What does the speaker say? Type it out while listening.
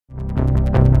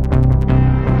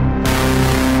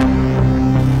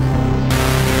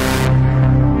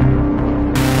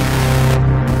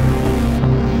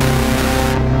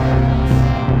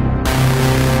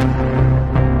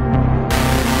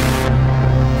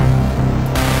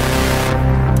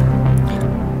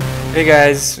Hey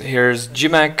guys, here's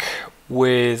GMAC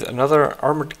with another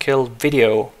Armored Kill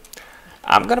video.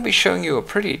 I'm gonna be showing you a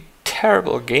pretty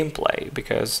terrible gameplay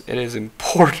because it is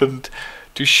important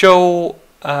to show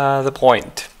the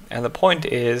point. And the point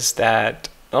is that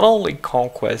not only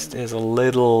Conquest is a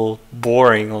little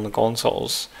boring on the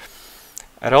consoles,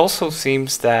 it also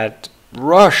seems that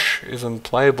Rush is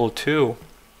unplayable too.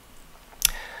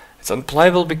 It's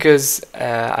unplayable because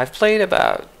I've played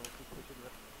about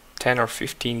 10 or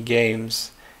 15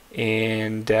 games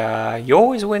and you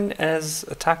always win as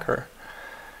attacker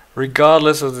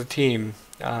regardless of the team.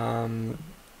 I'm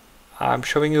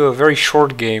showing you a very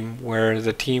short game where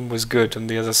the team was good on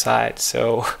the other side,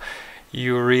 so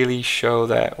you really show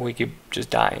that we keep just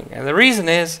dying. And the reason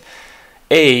is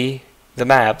the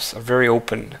maps are very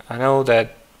open. I know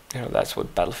that that's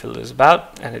what Battlefield is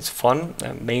about, and it's fun,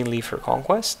 mainly for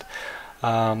Conquest.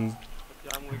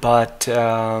 But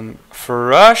for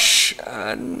Rush,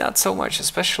 not so much,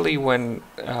 especially when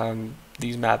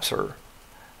these maps are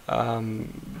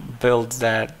built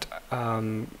that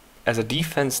as a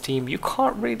defense team you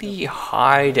can't really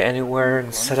hide anywhere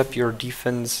and set up your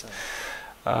defense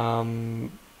when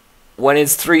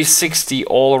it's 360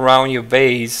 all around your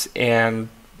base and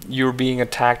you're being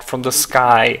attacked from the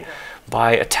sky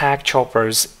by attack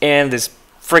choppers and this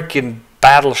freaking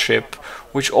battleship,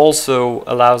 which also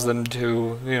allows them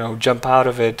to jump out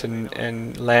of it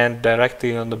and land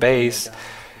directly on the base.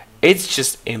 It's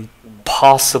just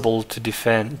impossible to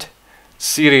defend.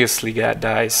 Seriously,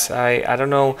 guys, I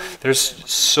don't know, there's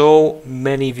so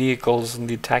many vehicles on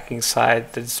the attacking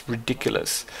side that it's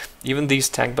ridiculous. Even these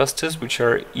tank busters, which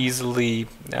are easily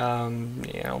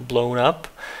blown up,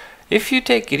 if you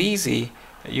take it easy,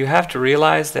 you have to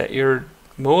realize that you're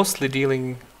mostly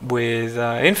dealing with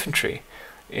infantry,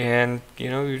 and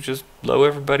you just blow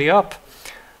everybody up.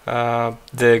 The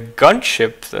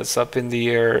gunship that's up in the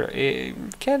air,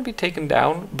 it can be taken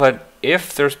down, but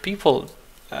if there's people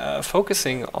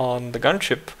focusing on the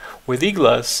gunship with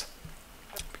Iglas,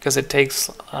 because it takes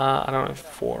I don't know,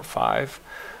 4 or 5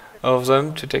 of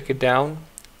them to take it down,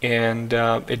 and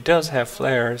it does have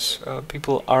flares.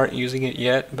 People aren't using it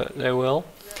yet, but they will.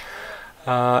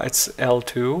 It's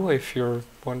L2 if you're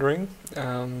wondering,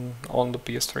 on the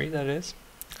PS3 that is,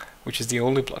 which is the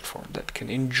only platform that can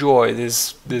enjoy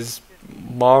this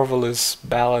marvelous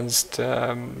balanced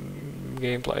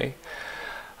gameplay.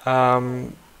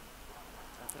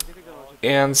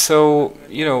 And so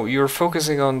you're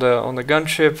focusing on the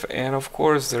gunship, and of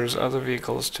course there's other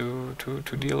vehicles to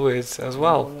deal with as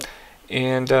well.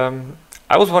 And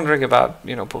I was wondering about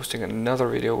posting another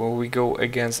video where we go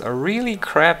against a really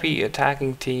crappy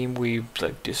attacking team. We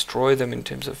like destroy them in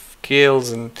terms of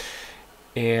kills,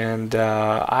 and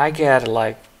I get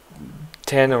like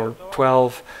 10 or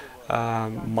 12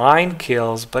 mine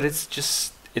kills, but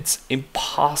it's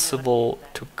impossible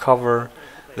to cover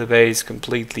the base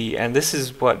completely. And this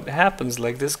is what happens.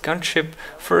 Like, this gunship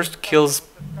first kills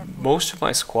most of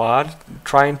my squad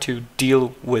trying to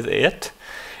deal with it,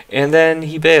 and then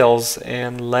he bails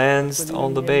and lands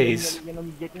on the base.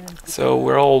 So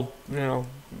we're all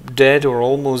dead or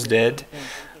almost dead.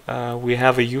 We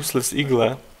have a useless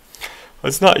Igla.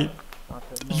 It's not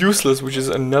useless, which is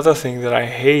another thing that I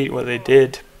hate what they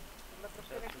did.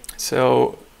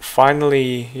 So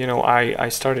finally, I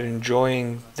started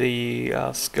enjoying the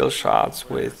skill shots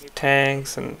with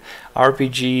tanks and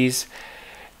RPGs,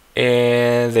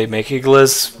 and they make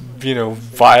Igla's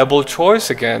viable choice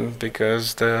again,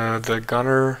 because the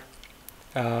gunner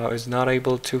is not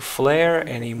able to flare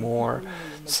anymore.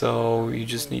 So you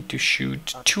just need to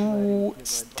shoot 2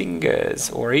 Stingers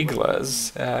or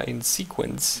Iglas in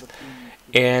sequence,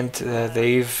 and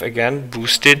they've again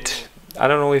boosted. I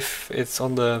don't know if it's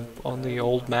on the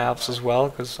old maps as well,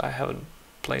 because I haven't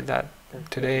played that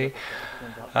today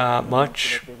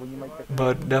much,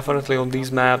 but definitely on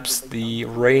these maps the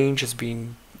range has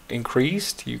been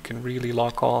increased. You can really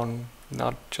lock on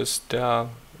not just the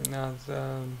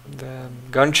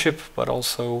gunship, but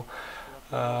also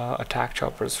attack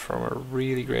choppers from a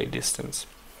really great distance.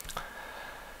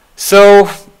 So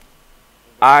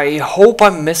I hope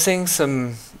I'm missing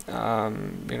some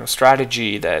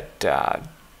strategy that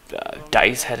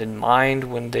DICE had in mind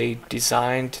when they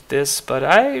designed this, but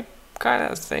I kind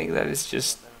of think that it's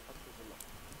just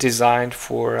designed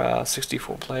for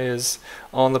 64 players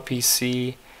on the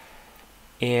PC,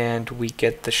 and we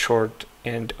get the short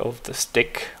end of the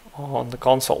stick on the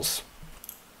consoles.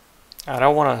 I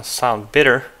don't want to sound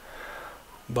bitter,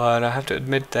 but I have to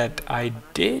admit that I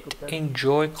did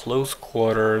enjoy close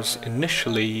quarters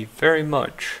initially very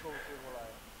much,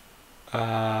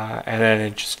 and then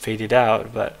it just faded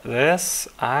out. But this,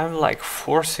 I'm like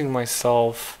forcing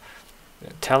myself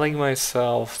telling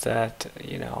myself that,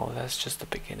 that's just the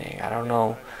beginning. I don't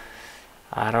know.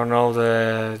 I don't know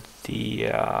the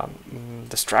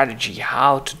strategy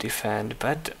how to defend,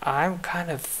 but I'm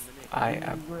kind of I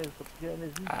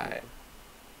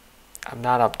I'm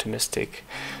not optimistic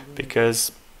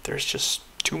because there's just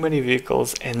too many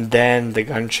vehicles, and then the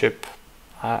gunship.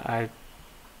 I I,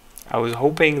 I was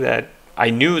hoping that I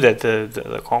knew that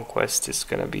the conquest is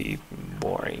gonna be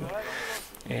boring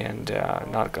and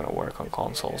not gonna work on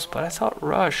consoles. But I thought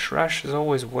Rush has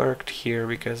always worked here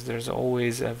because there's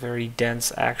always a very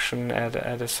dense action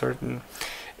at a certain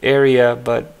area,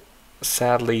 but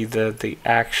sadly the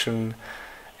action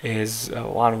is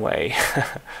one way.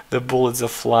 The bullets are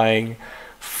flying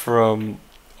from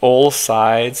all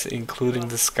sides, including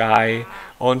the sky,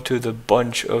 onto the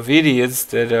bunch of idiots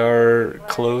that are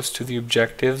close to the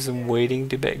objectives and waiting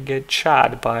to get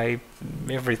shot by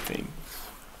everything.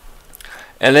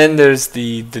 And then there's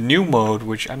the new mode,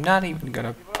 which I'm not even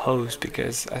gonna post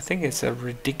because I think it's a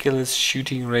ridiculous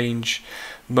shooting range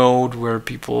mode where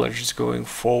people are just going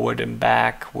forward and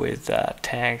back with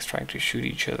tanks trying to shoot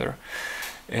each other.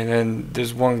 And then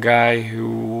there's one guy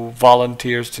who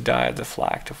volunteers to die at the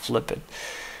flag to flip it,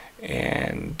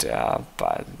 and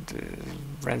but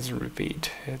rinse and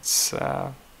repeat. It's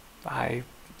I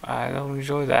don't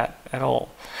enjoy that at all.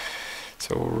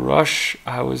 So Rush,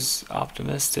 I was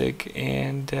optimistic,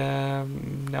 and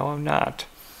now I'm not.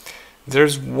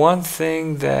 There's one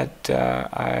thing that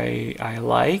I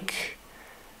like,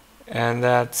 and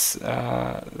that's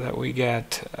that we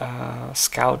get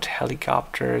scout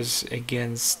helicopters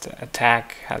against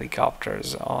attack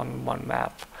helicopters on one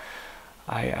map.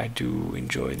 I do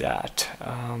enjoy that.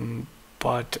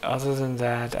 But other than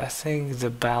that, I think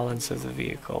the balance of the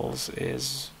vehicles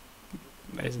is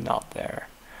not there.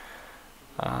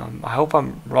 I hope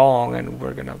I'm wrong and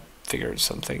we're gonna figure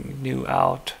something new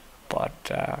out.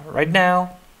 But right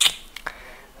now,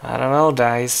 I don't know,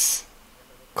 dice.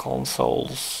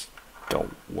 Consoles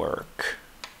don't work.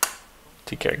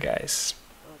 Take care, guys.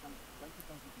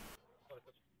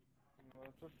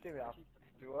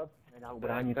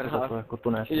 Bránit se do toho jako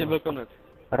to ne. Ještě byl konec.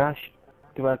 Rush,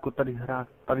 ty vole, jako tady hrát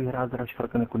z Rush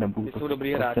fakt jako nebudu. Jsou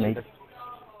dobrý hráči.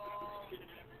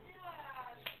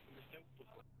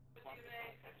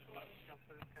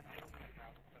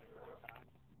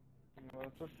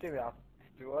 No co s tím já,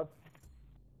 ty vole?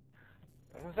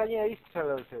 Já jsem se ani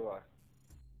nevystřelil, ty vole.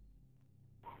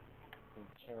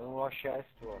 0,6,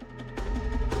 vole.